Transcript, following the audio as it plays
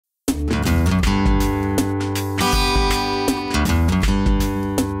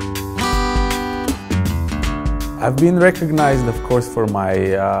I've been recognized, of course, for my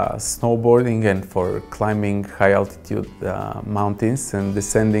snowboarding and for climbing high altitude mountains and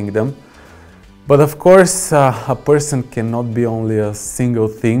descending them. But of course, a person cannot be only a single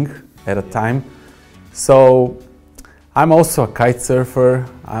thing at a time. So I'm also a kite surfer,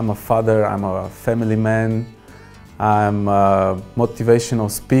 I'm a father, I'm a family man, I'm a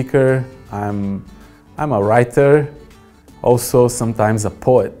motivational speaker, I'm a writer, also sometimes a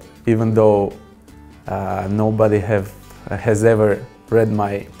poet, even though nobody has ever read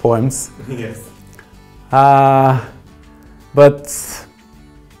my poems. Yes. But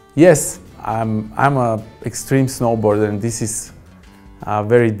yes, I'm an extreme snowboarder, and this is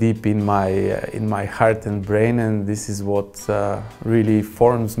very deep in my heart and brain, and this is what really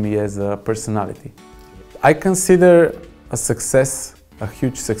forms me as a personality. I consider a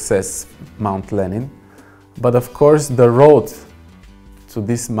huge success, Mount Lenin, but of course the road to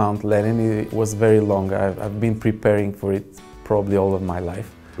this Mount Lenin was very long. I've been preparing for it probably all of my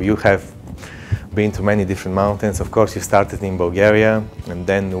life. You have been to many different mountains. Of course, you started in Bulgaria and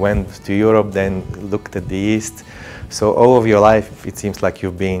then went to Europe, then looked at the East. So all of your life, it seems like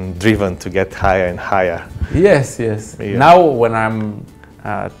you've been driven to get higher and higher. Yes, yes. Yeah. Now when I'm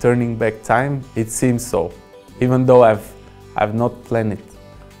turning back time, it seems so. Even though I've not planned it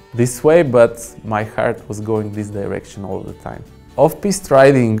this way, but my heart was going this direction all the time. Off-piste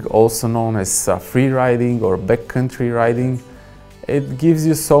riding, also known as free riding or backcountry riding, it gives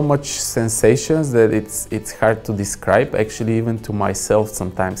you so much sensations that it's hard to describe. Actually, even to myself,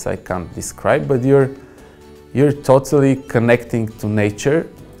 sometimes I can't describe, but you're totally connecting to nature,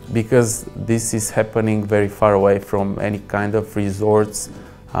 because this is happening very far away from any kind of resorts,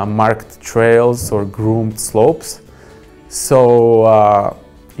 marked trails or groomed slopes. So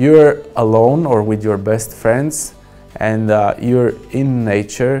you're alone or with your best friends, and you're in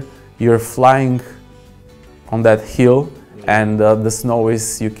nature, you're flying on that hill, and the snow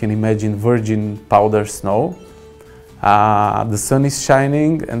is, you can imagine, virgin powder snow. The sun is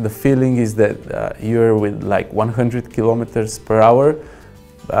shining, and the feeling is that you're with like 100 kilometers per hour.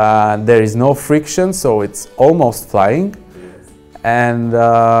 There is no friction, so it's almost flying. And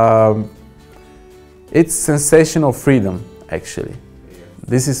it's sensational freedom, actually.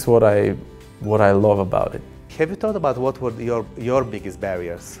 This is what I love about it. Have you thought about what were your biggest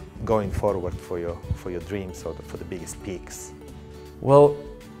barriers going forward for your dreams, or for the biggest peaks? Well,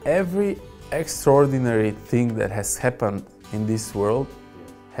 every extraordinary thing that has happened in this world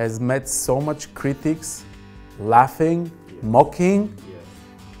has met so much critics, laughing, mocking,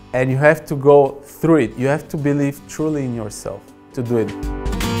 and you have to go through it. You have to believe truly in yourself to do it.